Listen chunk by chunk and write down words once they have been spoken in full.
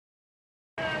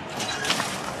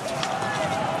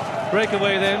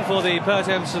Breakaway then for the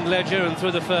PERTEMPS and LEGER, and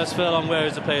through the first furlong, where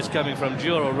is the pace coming from?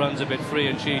 Dural runs a bit free,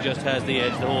 and she just has the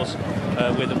edge, the horse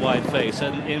with the wide face.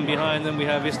 And in behind them we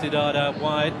have Istidad out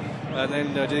wide, and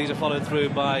then these are followed through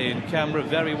by In Camera.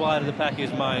 Very wide of the pack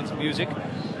is Mind's Music,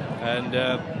 and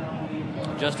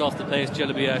just off the pace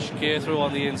Jalabi Ashkir, through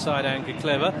on the inside Anchor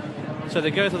Clever. So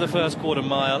they go through the first quarter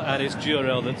mile, and it's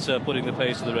Dural that's putting the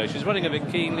pace of the race. She's running a bit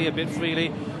keenly, a bit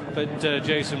freely, but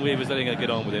Jason Weaver's letting her get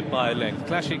on with it by a length.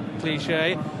 Classic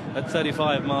Cliche at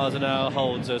 35 miles an hour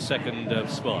holds a second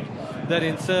spot. Then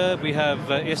in third we have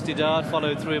Istidad,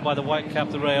 followed through by the white cap.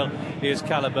 The rail is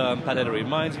Caliber and Padellery.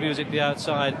 Mind's Music the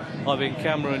outside of In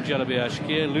Camera and Jalabi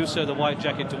Ashkir. Luso the white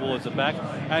jacket towards the back.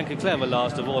 Anchor Clever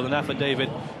last of all, and Affidavit,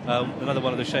 another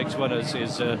one of the Sheikh's runners,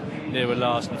 is nearer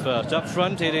last and first. Up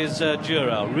front it is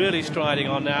Dural, really striding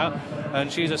on now, and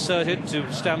she's asserted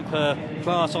to stamp her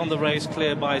class on the race,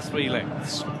 clear by 3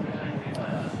 lengths.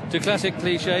 To Classic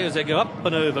Cliche as they go up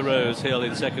and over Rose Hill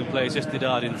in second place,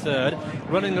 Istidad in third.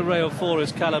 Running the rail 4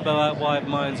 is Caliber out wide,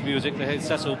 Mind's Music. The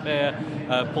Cecil pair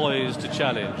poised to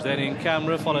challenge. Then In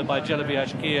Camera, followed by Jalabi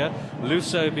Ashkir.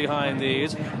 Luso behind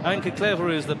these. Anchor Clever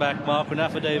is the back marker, and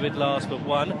Affidavit last but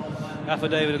one.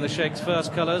 Affidavit in the Sheikh's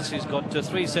first colours. He's got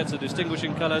 3 sets of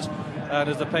distinguishing colours, and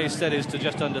as the pace steadies to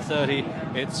just under 30,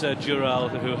 it's Dural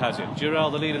who has it.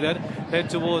 Dural the leader then, head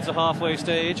towards the halfway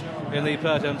stage in the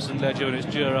PERTEMPS and LEGER, and it's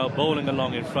Dural bowling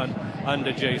along in front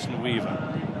under Jason Weaver.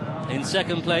 In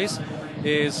second place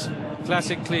is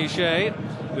Classic Cliche,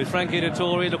 with Frankie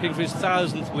Dettori looking for his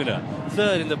 1000th winner.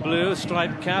 Third in the blue,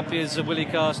 striped cap, is Willie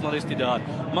Carson on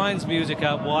Istidad. Mind's Music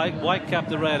out wide. White cap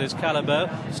the rail is Caliber.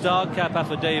 Star cap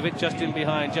Affidavit just in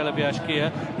behind Jalabi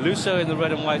Ashkir. Luso in the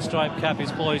red and white striped cap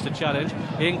is poised to challenge.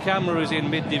 In Camera is in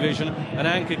mid-division, and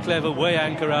Anchor Clever way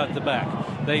anchor out the back.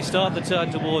 They start the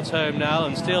turn towards home now,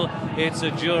 and still it's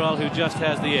Dural who just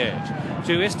has the edge.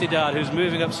 To Istidad, who's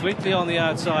moving up sweetly on the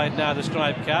outside now, the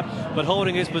striped cap, but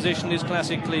holding his position is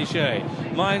Classic Cliche.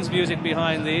 Mind's Music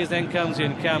behind these, then comes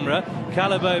In Camera.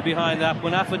 Calibo behind that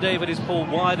one. Affidavit is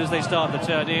pulled wide as they start the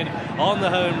turn in. On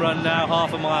the home run now,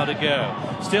 half a mile to go.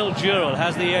 Still Dural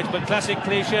has the edge, but Classic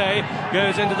Cliche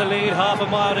goes into the lead, half a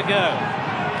mile to go.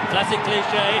 Classic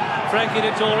Cliche, Frankie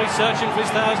Dettori searching for his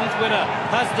 1000th winner,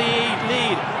 has the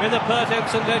lead in the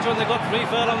PERTEMPS and LEGER, and they've got 3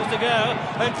 furlongs to go,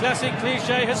 and Classic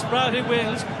Cliche has sprouted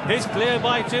wins. He's clear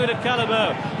by 2 to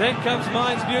Calibo. Then comes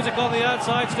Mind's Music on the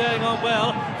outside, staying on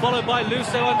well, followed by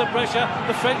Luso under pressure.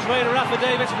 The French raider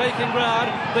Affidavit's making ground.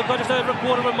 They've got just over a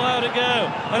quarter of a mile to go,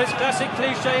 and it's Classic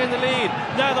Cliche in the lead.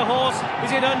 Now the horse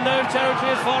is in unknown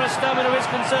territory as far as stamina is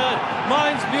concerned.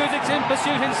 Mind's Music's in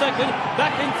pursuit in second.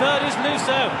 Back in third is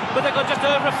Luso, but they've got just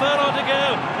over a furlong to go.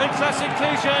 And Classic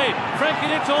Cliche,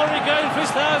 Frankie Dettori going for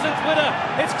his 1000th winner.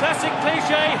 It's Classic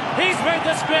Cliche. He's read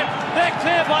the script. They're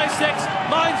clear by 6.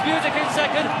 Mind's Music in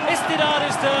second. Istidad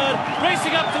is third.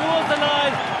 Racing up towards the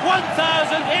line.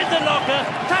 1000 in the locker.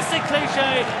 Classic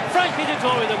Cliche. Frankie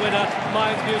Dettori the winner.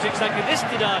 Mind's Music second.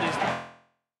 Istidad is